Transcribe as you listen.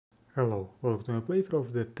Hello, welcome to my playthrough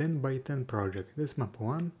of the 10x10 project. This map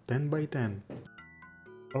 1, 10x10.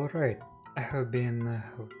 Alright, I have been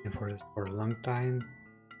waiting for this for a long time.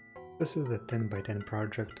 This is the 10x10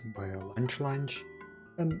 project by LunchLunch,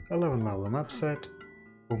 an 11 level map set,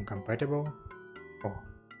 boom compatible. Oh,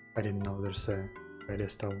 I didn't know there's a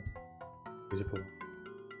pedestal visible.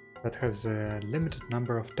 That has a limited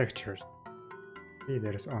number of textures. See,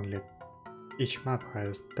 there's only each map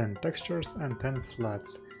has 10 textures and 10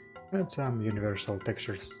 flats, and some universal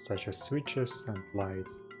textures such as switches and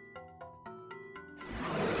lights.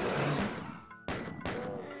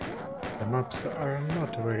 The maps are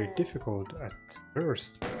not very difficult at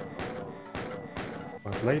first,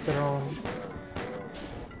 but later on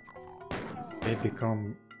they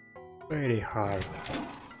become very hard.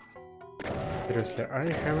 Seriously, I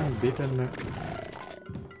haven't beaten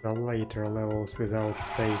the later levels without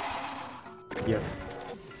saves yet,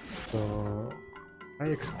 so I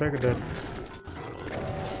expect that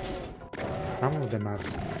some of the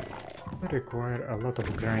maps require a lot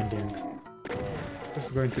of grinding. This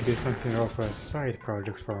is going to be something of a side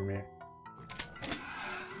project for me.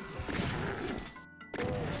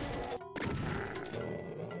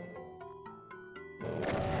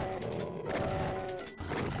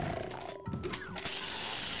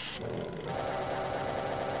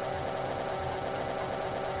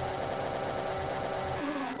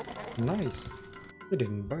 Nice! It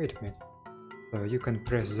didn't bite me. So you can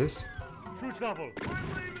press this to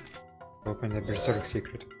open the Berserk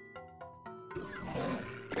secret. You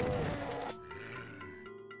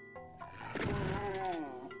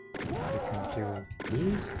can kill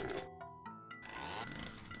these.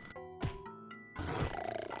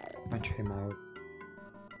 Punch him out.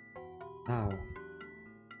 Now.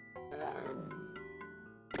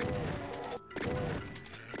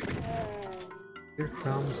 Here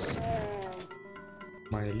comes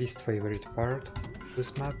my least favorite part of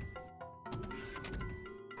this map.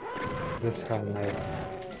 This Hell Knight.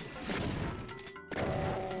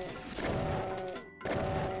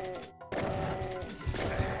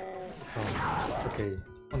 Oh, okay,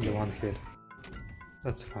 only one hit.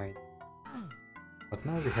 That's fine. But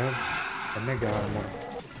now we have the Mega Armor.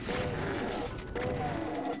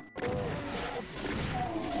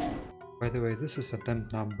 By the way, this is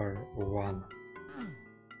attempt number 1.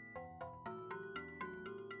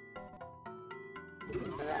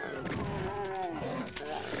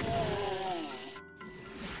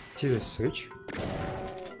 See the switch?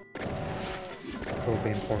 Will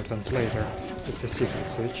be important later. It's a secret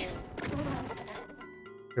switch.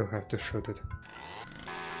 You'll have to shoot it.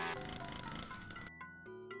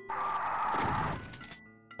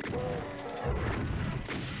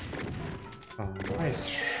 Oh, nice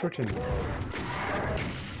shooting.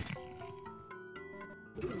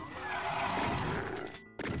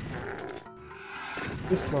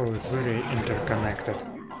 This level is very interconnected.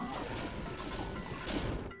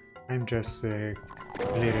 I'm just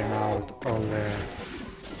clearing out all the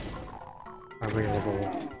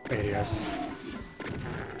available areas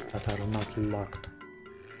that are not locked.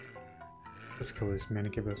 Let's kill this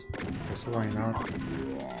manicubus, because why not?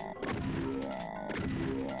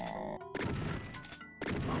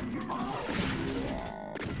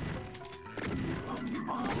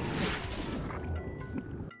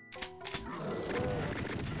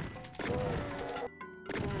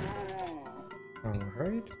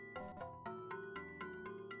 Alright.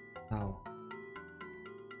 Now.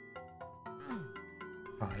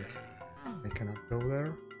 Ah, yes. I cannot go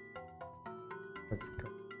there. Let's go.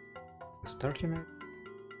 Starting it.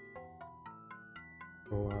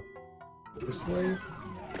 Go up this way.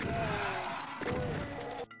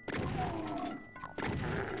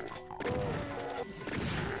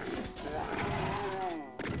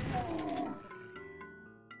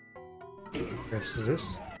 Press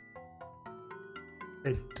this.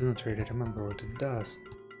 I do not really remember what it does.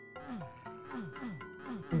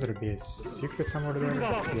 Can there be a secret somewhere there?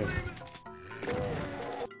 Yes.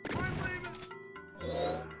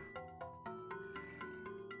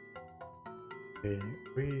 Okay,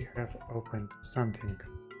 we have opened something.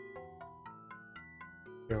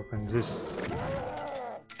 We open this.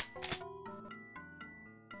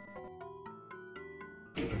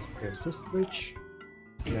 Let's press this switch,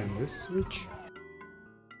 then this switch.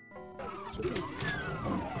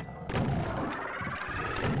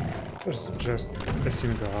 There's just a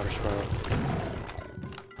single archway.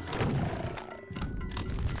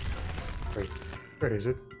 Wait, where is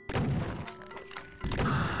it?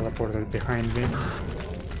 Teleported behind me.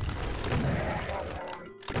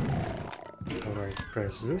 Alright,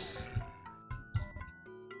 press this.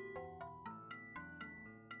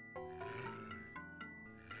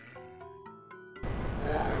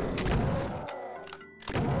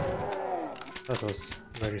 That was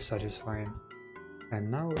very satisfying. And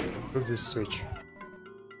now put this switch.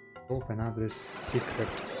 Open up this secret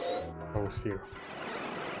soul sphere.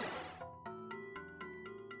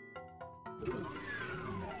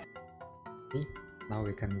 See? Now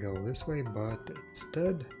we can go this way, but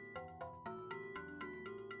instead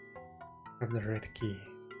have the red key.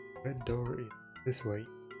 Red door is this way.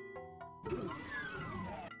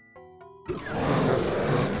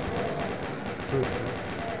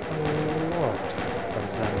 A lot of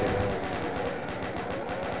zombie.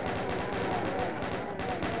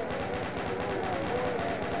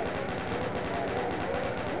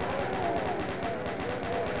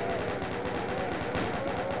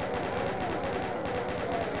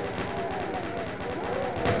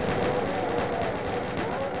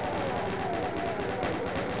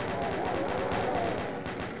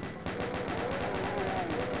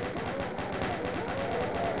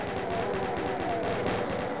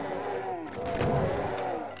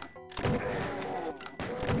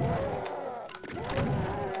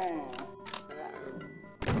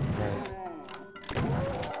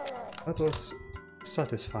 That was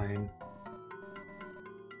satisfying.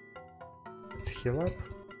 Let's heal up.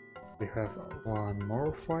 We have one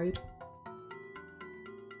more fight.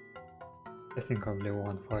 I think only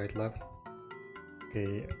one fight left.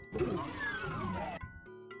 Okay.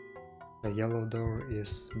 The yellow door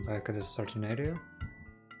is back at the starting area.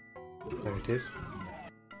 There it is.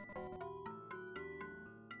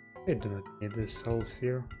 I do not need this soul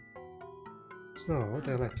sphere. So what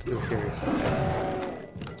I like to do here is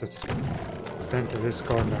just stand in this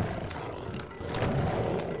corner.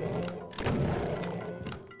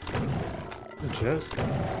 Just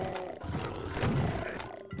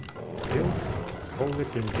kill all the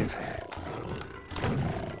pinkies.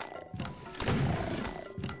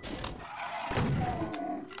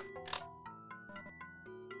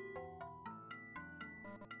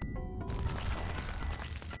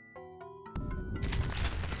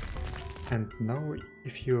 And now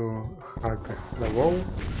if you hug the wall,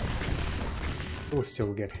 you'll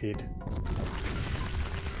still get hit.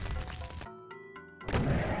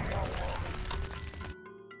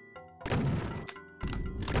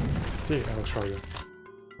 See, I'll show you.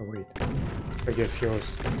 Oh wait, I guess he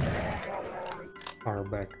was far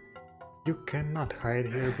back. You cannot hide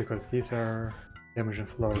here because these are damaging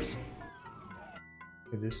floors.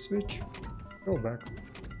 With this switch, go back.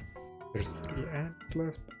 There's 3 ends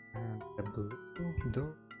left. And the blue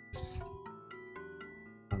door is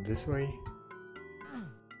not this way.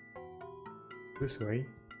 This way.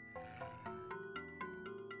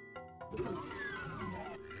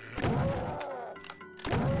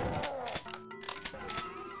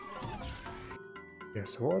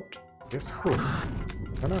 Guess what? Guess who?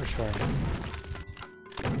 Another shrine.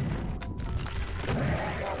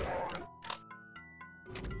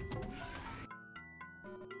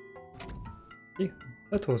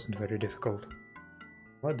 That wasn't very difficult.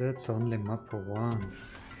 But that's only map 1.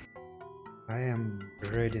 I am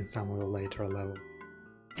ready in some of the later level.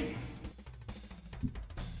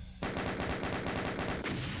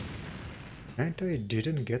 And I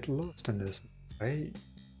didn't get lost in this. I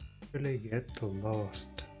really get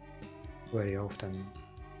lost very often.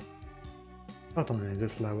 Not only in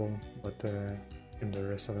this level, but in the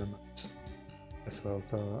rest of the maps as well.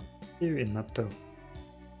 So see you in map 2.